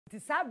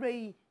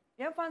Tisabre,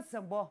 Yemfan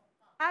Sambo,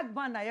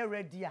 Agban, I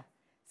ready.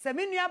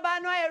 Seminia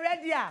Bano, I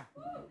ready.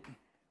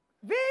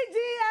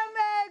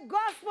 VGMA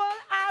Gospel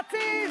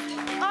Artist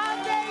of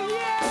the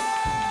Year.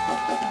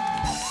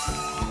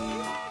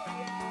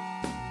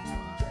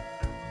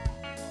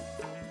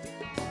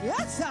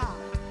 Yes, sir.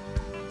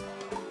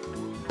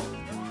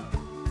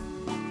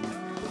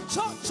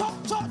 Chop, chop,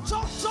 chop,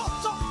 chop, chop,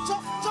 chop,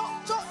 chop,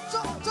 chop, chop,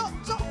 chop, chop,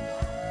 chop.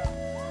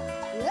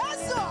 Yes,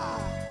 sir.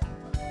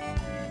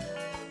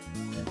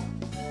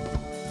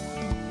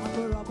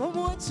 I'm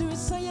going to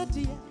say it,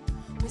 dear.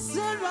 We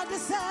say, rather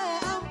say,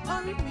 I'm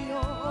parry me,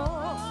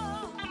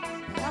 oh.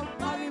 I'm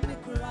parry me,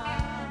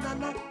 cry.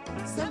 Nana,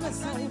 seven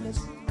silence.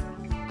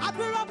 I'm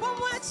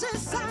going to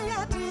say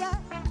it, dear.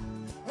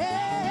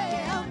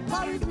 Hey, I'm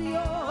parry me, oh.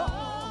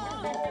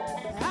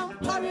 I'm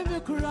parry me,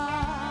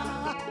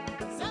 cry.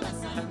 Seven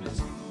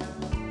silence.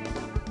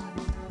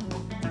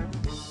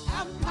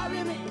 I'm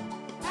parry me,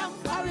 I'm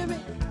parry me,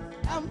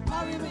 I'm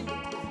parry me,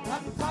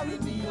 I'm parry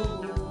me, oh.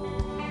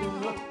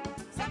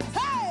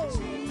 Hey,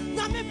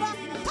 Namiba,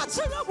 catch a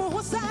rubber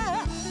who said,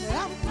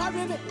 I'm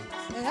parry me,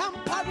 I'm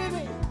parry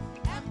me.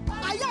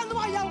 I know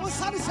I was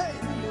satisfied.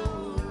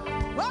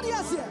 What do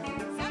you say?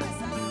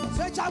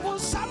 Say, I will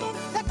summon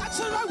the catch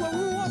a rubber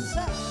who was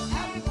said,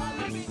 I'm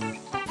parry me,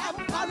 I'm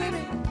parry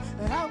me,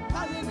 I'm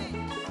parry me,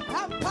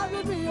 I'm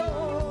parry me, oh.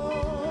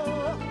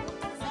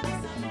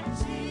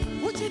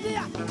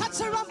 Catch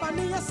a rubber,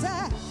 you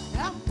say,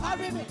 I'm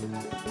parry me,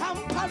 I'm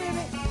parry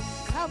me,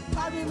 I'm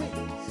parry me,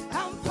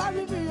 I'm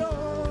parry me,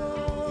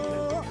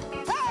 oh.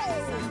 Hey!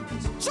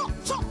 Chop,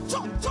 chop,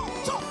 chop, chop,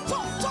 chop,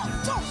 chop, chop,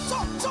 chop,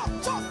 chop, chop,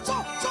 chop,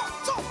 chop, chop,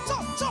 chop,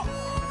 chop, chop.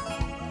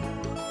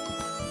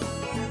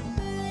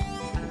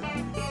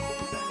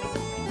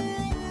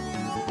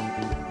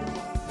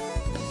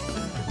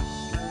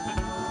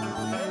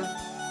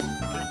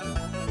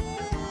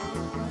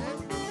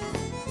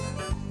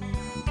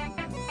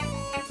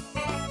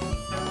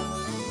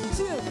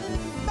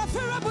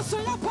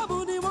 Ebusuya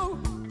pabuni mo,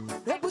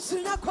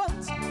 ebusuya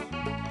kwat,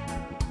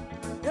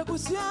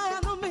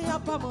 ebusuya no me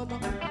apamono.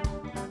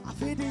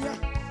 Afidiye,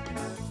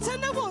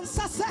 tena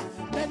wonsase,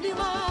 meni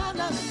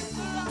mana.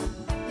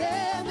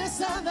 Yeah, me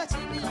sanda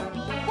chibi.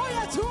 Boy,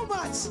 too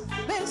much.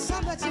 Me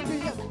sanda chibi.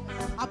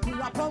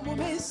 Apura pomo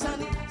me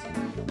sani.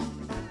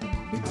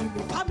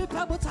 Bitimi pami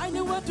pabo tiny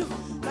wadu.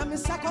 Na me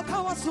sako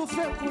kawa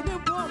sufre kuni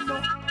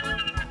bono.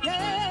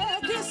 Yeah,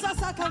 kisa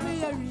saka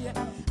mi area.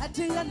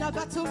 Atiya na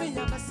batu mi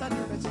ya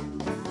mesani beji.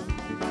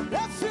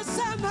 If you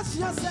say much,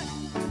 you say,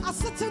 I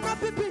sit in a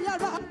baby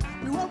yara.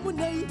 You want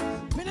money,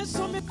 finish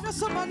some me, press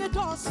some money,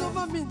 doors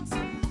over mint.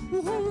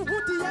 Who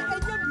do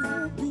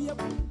you be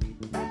able?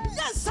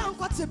 Yes, I'm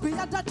got to be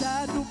a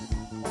dad.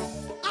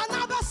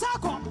 Another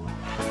circle.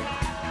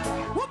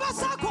 Who be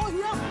circle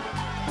here?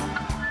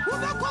 Who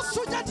be cost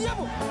to the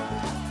demo?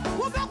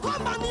 Who be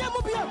come on the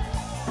mobile?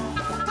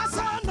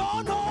 Cassa, no.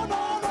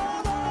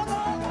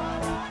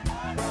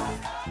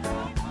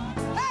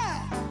 Hey,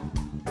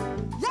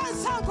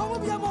 yes, I'm going to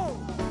be a more.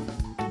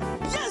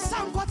 Yes,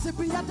 I'm got to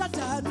be a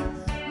dad.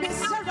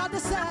 Mr. Rather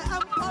say,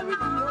 I'm parry me,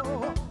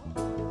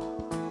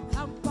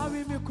 I'm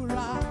parry me,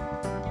 Kura.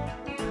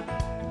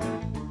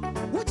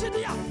 What did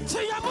you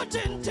say? I'm a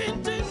tin.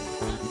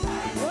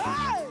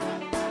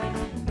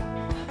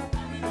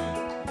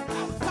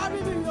 I'm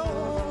parry me,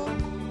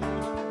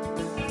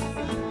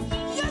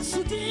 yes,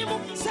 you did.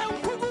 Say,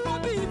 Kugu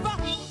Abiba.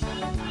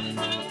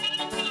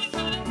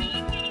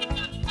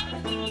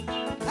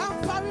 I'm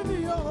parry me,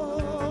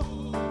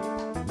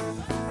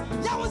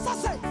 yeah, what's I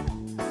say?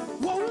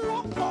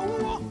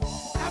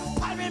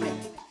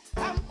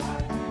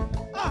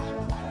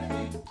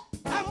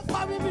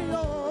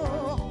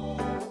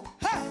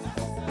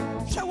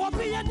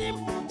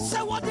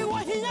 Say what do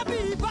I hear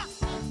be back?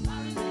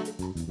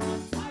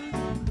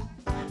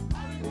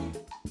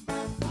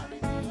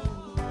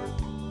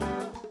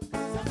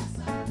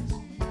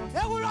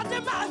 They were at the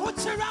man who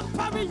cheer up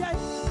Paris.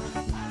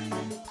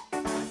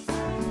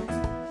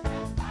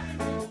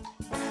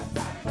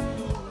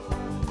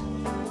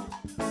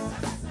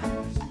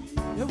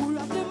 They were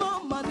at the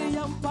man money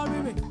and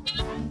Paris.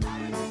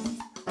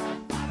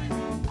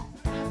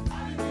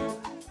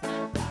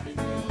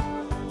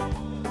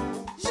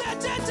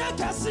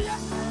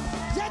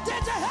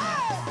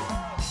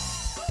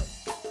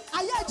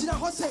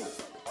 Jose.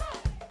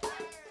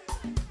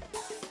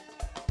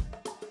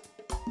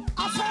 I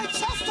felt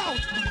chest out.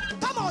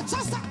 Come on,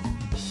 chest out.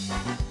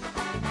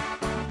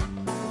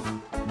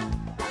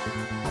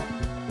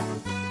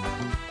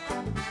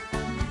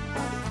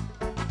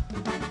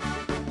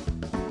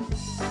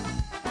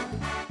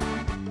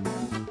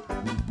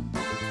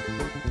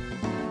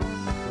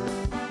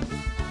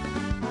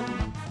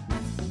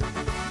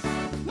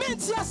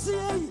 Mentiasi.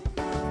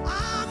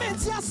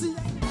 Mentiasi.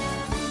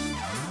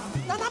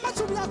 Nana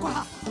matumi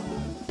akwa.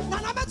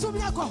 Nana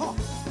matumi akwa.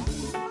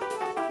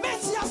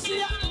 Mentiasi.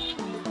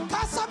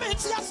 Kasa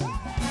mentiasi.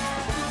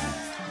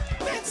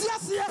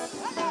 Mentiasi.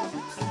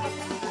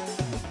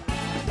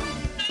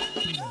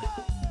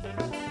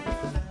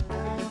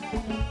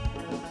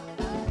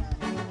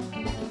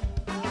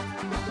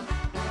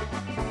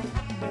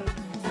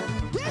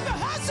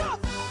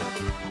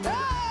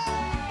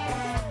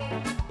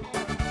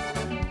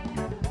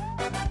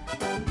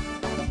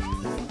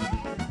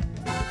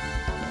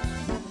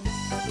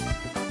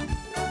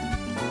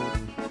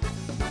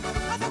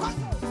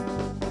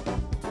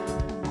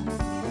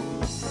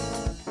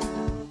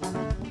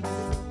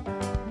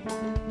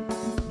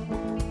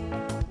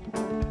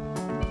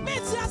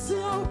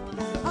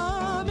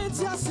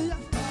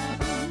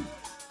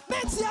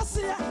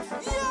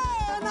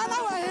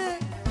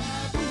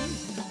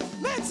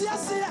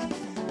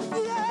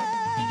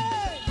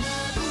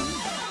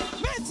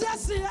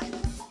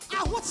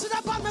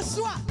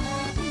 Swa.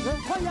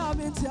 Enkoya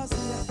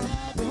mentiasia.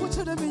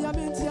 Uchude mi ya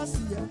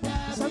mentiasia.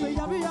 Sami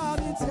ya mi ya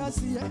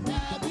mentiasia.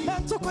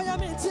 Entokoya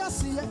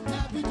mentiasia.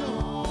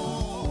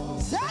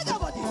 Shake your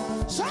body.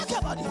 Shake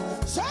your body.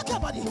 Shake your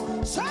body.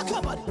 Shake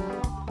your body.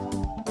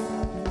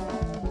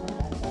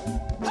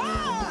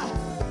 Ah!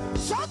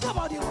 Shake your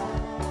body.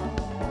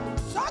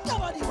 Shake your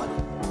body, body.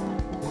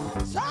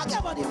 Shake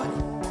your body, body.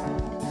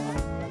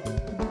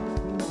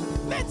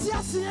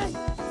 Mentiasia.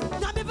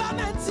 Nami ba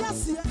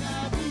mentiasia.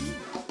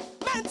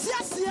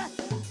 Mentiasia.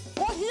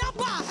 Oh here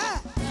ba he.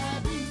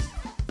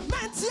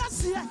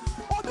 Mentiasia.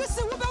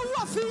 Obisi wo be wo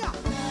afia.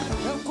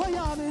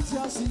 Enkoya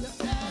mentiasia.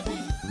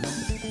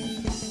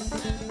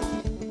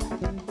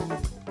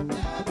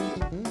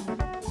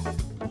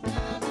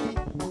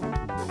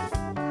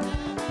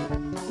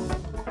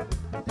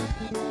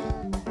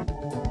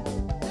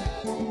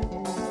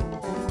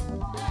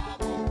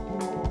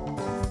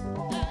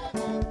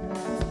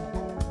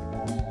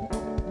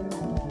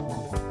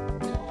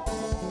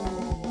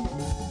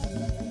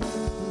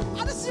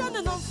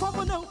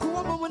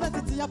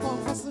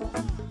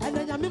 And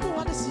then I remember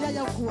what is here.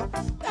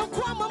 And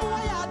come,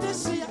 Mamma,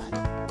 this year.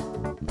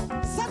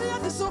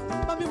 Saturday, so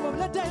Mammy will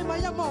let day my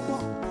mama.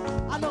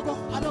 I don't go.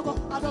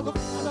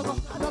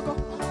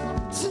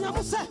 See,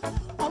 I say,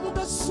 I'm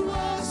the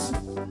Suez.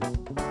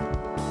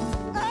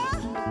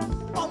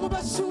 I'm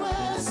the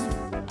Suez.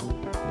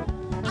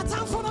 A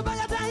time for the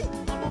buyer day.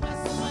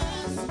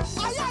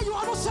 You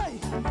want to say,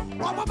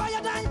 I'm a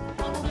buyer day.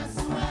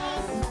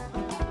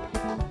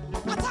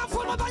 A time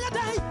for the buyer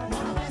day.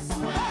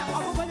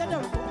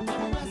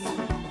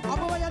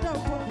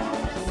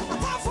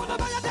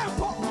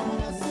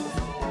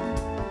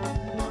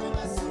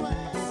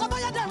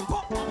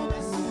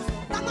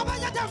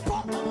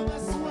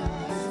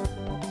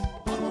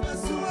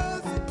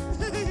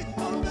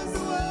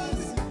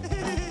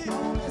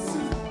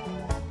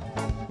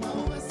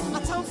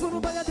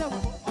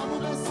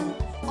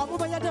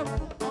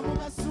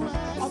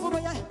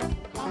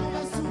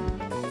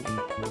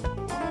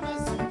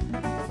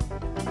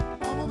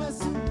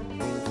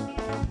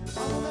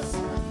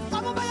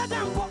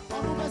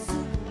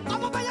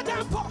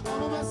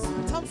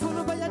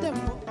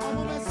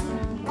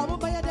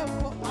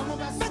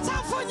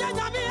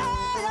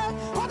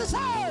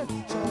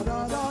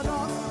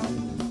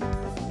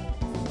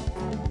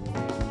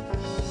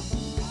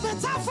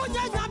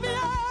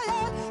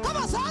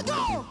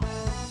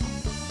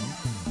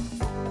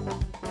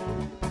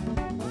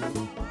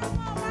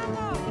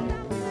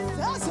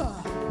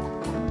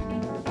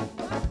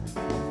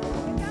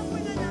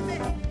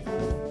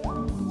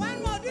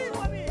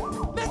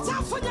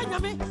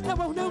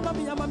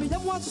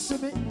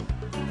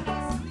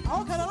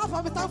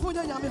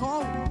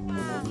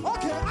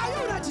 Okay, are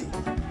you ready?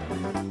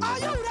 Are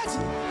you ready?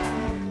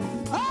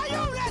 Are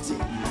you ready?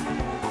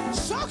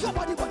 Shock your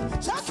body,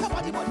 body. Shock your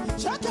body, body.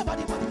 Shock your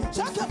body, body.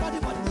 Shock your body,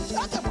 body.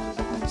 Shock your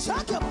body.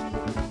 Shock your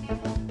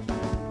body.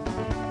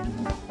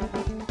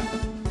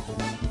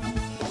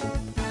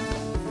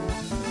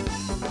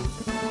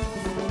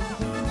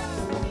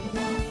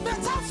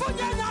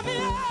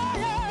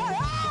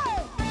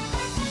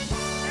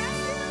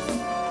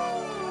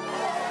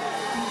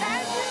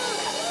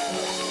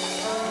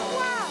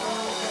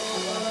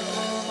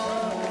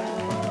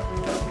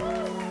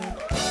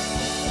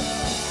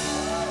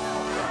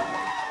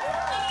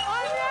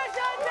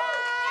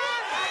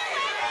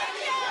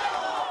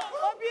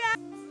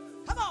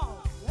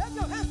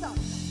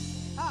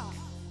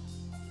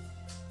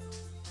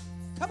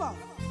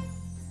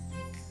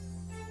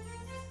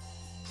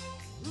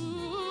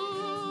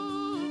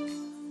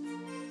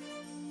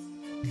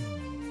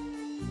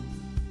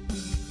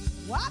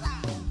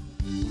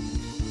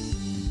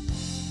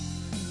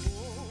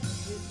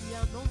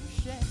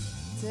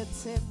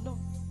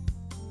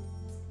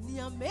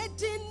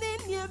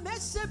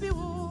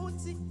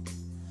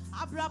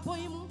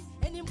 Abrapoim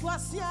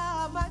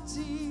enimpoasia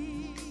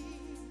machi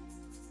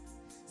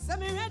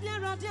Samiredia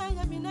radia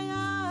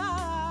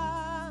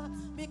yaminaya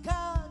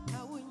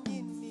Mikaka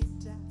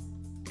unyinita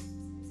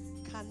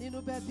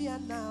Kaninu bebia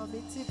na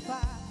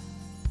mitipa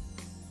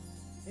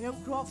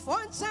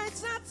Enkrofon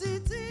chaita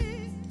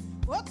titi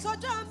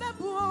Otoja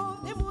mebuo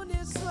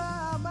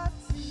imuniswa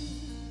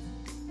mati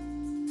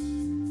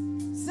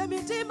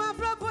Semidima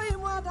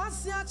abrapoim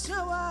wadasia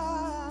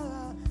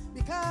chawa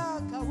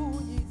Mikaka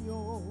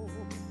unyinyo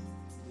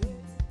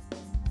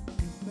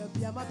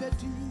Yama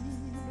bedi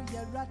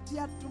ya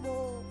ratia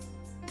tumo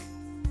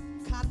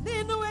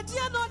kaninu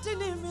etia no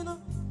tinimino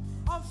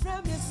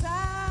ofre mi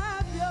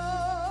sabio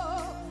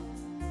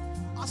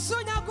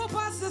asonya ko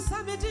passe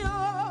samedio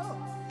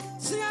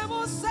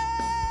tiamo se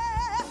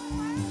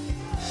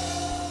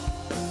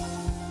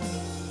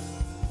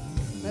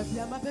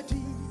yama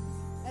bedi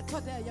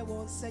etode ya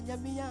won senya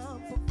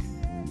miyampo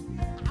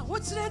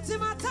awochire ti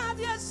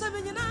matade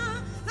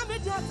semenyina na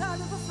media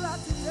tade for flat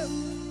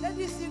dem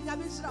edisi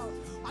nyame shira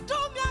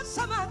Adomia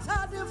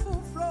samata de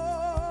fufro.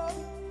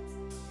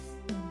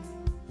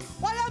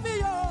 Why am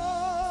yo?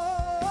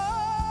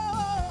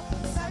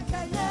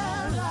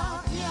 Sakayera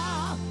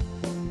ya.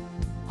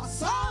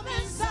 Asami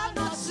sa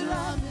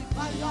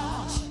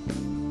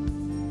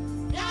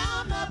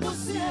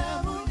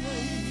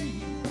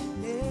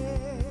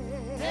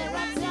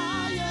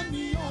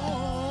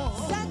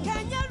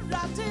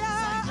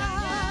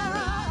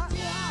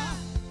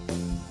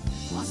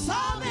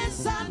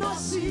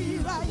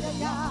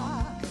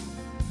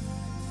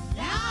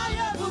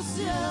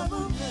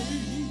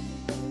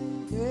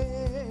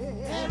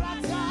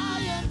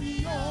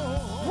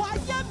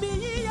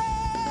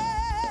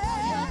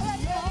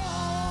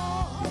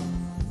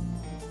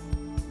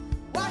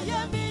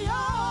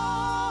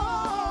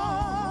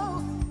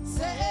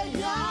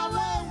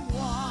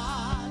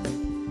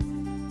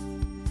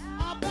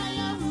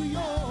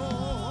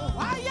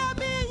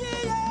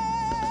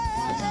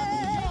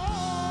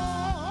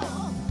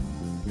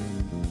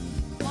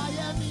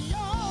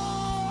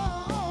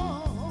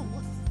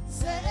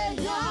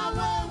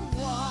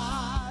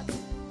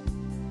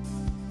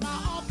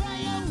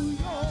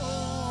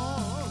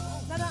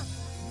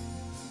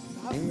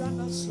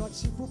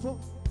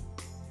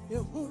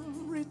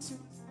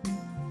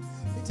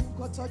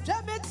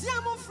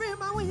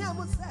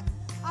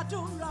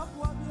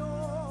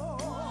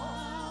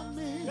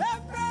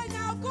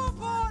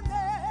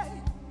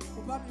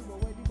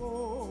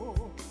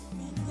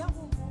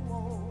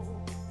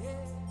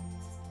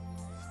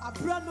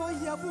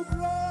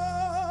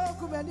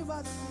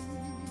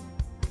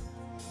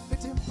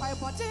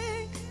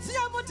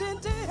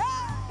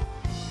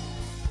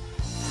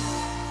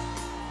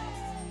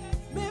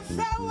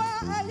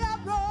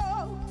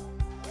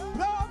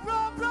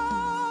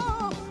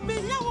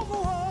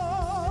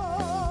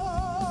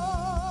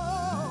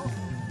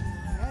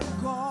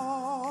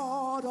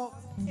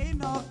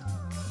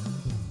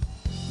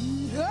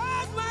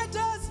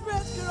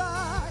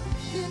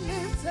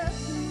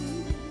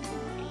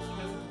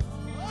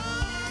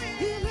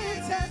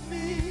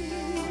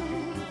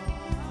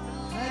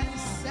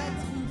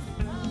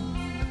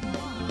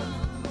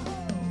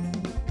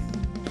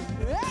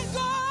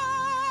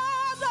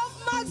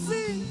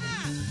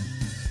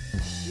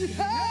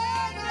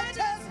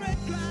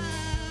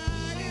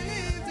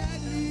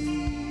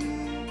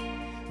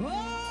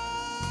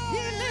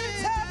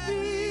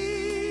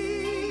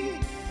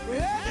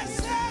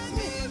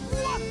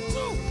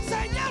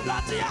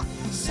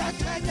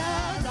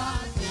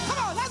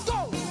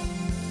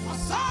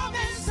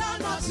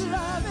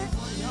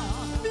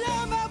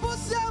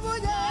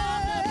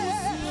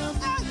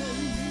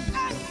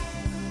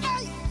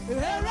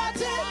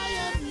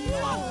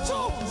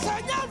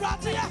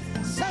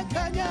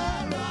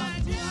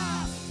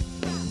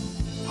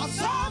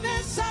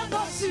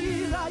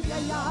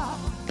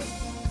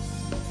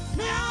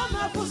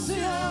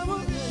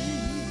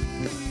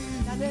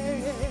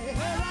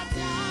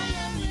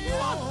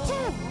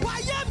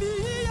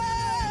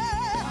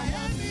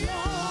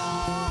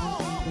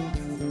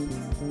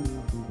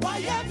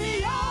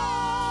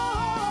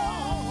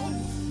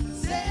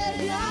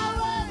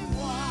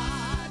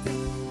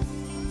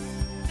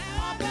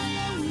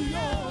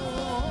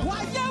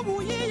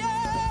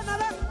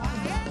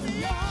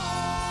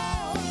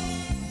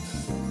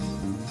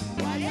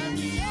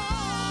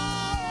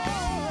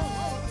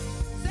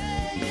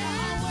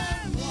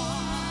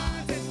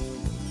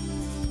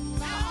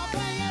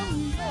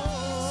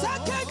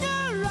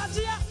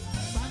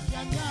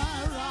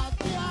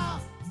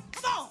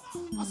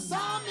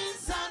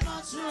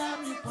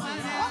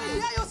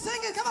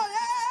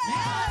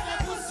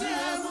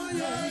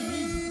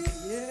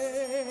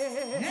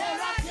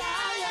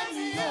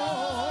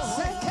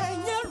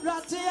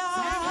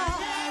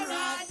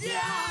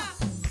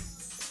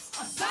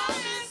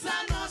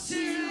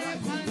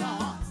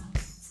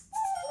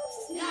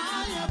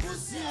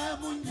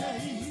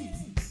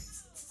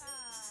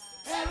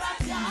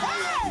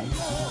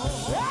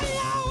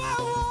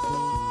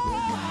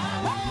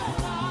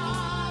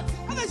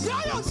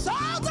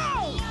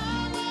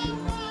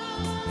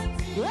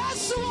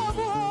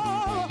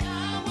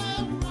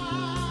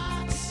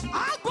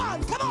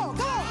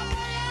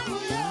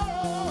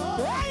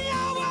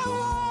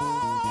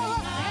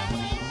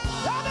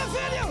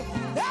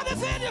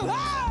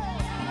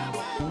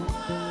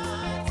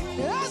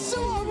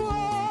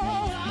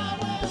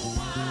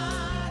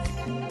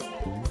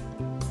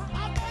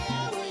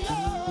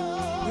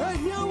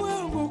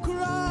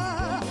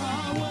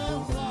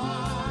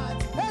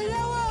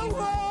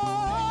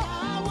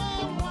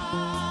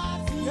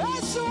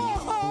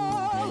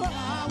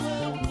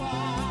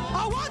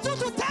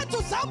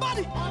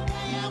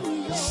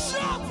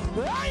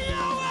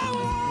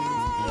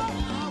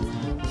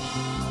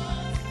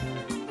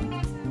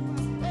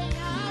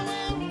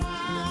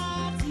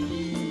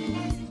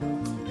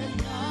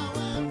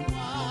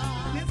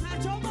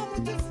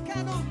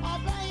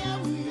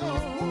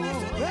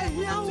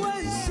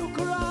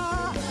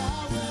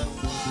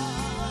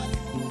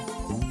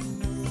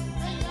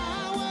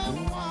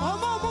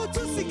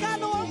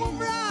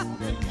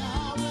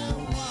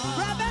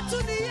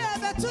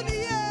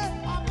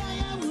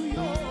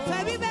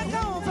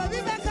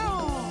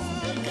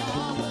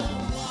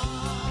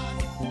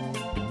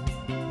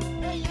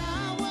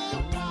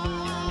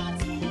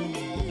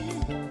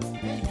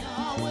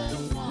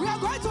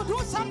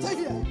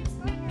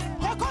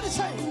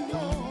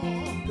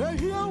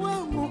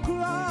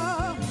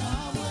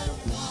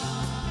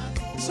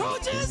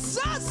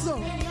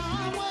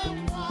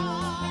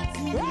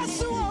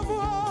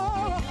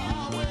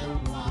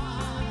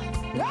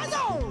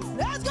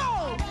Let's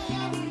go!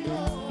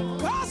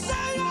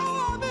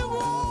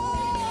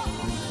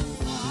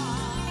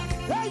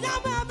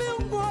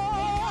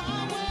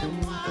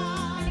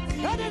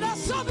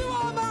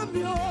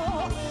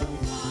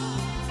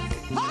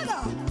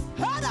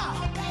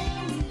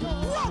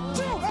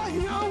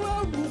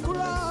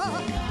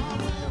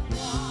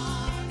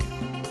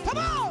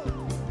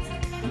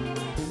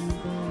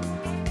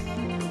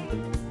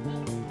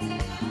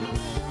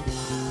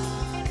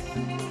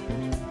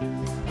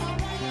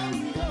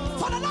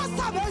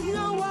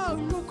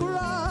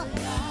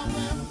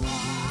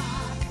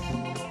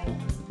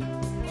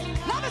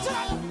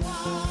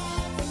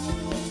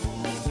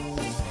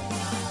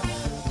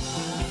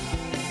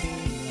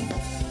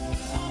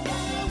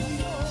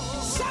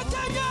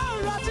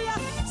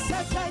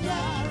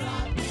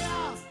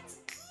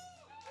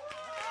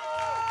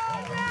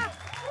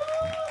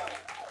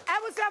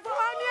 for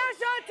Onua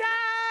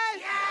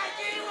Showtime.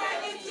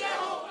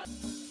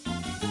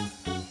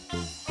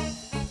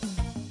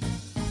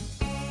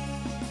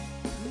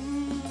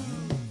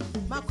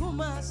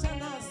 Makuma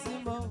sana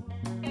simo.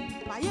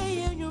 Baye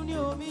yenyuni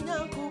ominya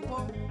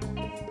kupo.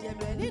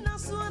 Jemeni na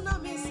suana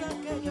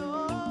misake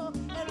yo.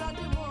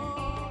 Eradimo.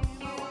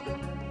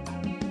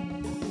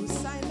 You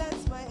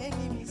silence my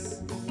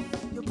enemies.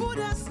 You put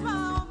a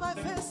smile on my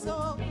face,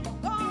 so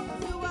God,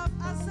 you have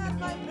answered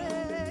my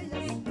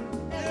prayers.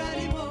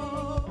 Eradimo.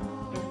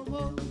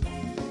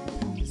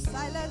 You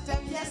silence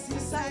them, yes, you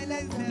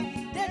silence them.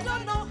 They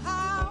don't know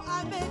how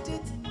I made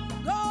it.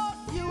 God,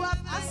 you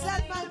have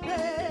answered my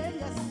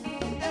prayers.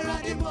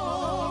 Eradimo.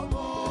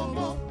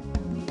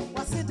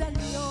 Was it a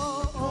yo?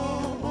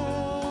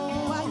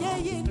 Why ye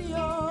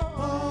yo?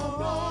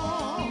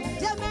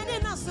 Jamani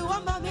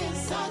nasuama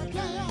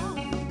misaka.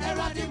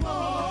 Eradimo.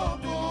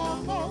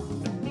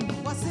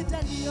 Was it a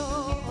yo?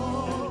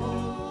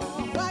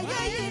 Why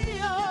ye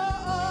yo?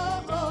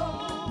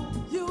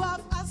 You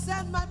have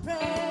answered my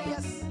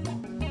prayers.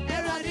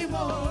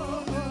 Eradimo.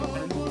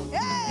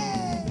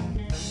 Hey!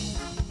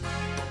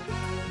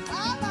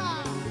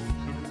 Allah!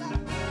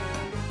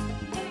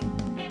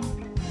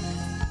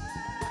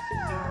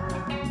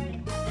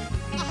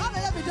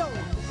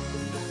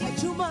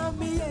 Chuma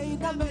mi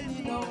na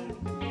menino,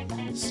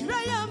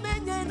 Shreya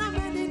menye na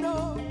menino.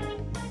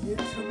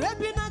 It's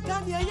Rebina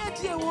Kanya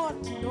yet you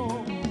want to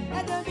know.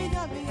 And the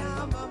Mina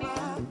mama,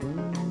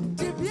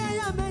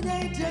 Tibia menye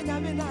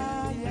Jamina,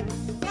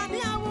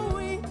 Kanya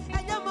wui,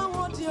 and Yama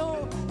want you.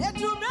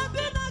 It's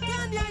Rebina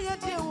Kanya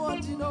yet you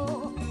want to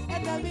know.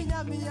 And the Mina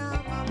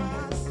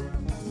mama,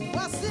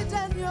 was it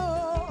and you?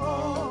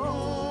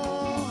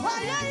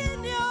 Why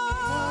in you?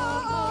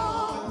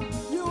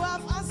 You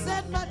have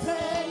answered my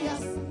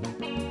prayers.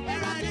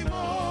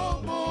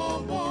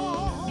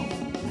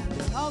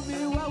 Tell me,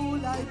 where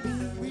will I be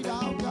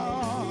without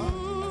God?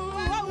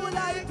 Where will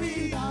I be?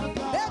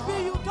 Maybe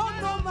you don't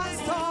know my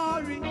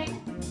story.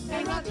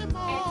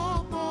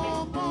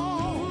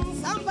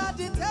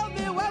 Somebody tell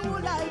me, where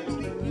will I be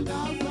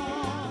without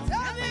God?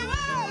 Tell me,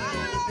 where will I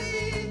be?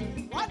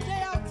 One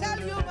day I'll tell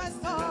you my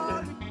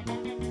story.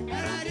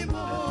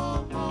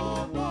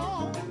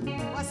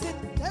 Was it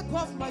take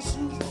off my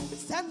shoes,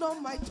 stand on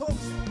my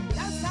toes,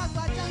 dance out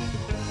my dance?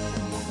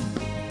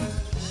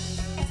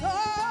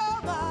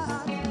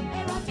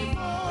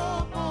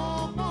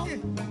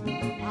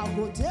 I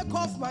will take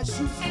off my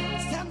shoes,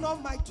 stand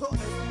on my toes,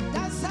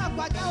 dance out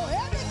my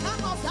any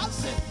kind of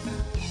dancing.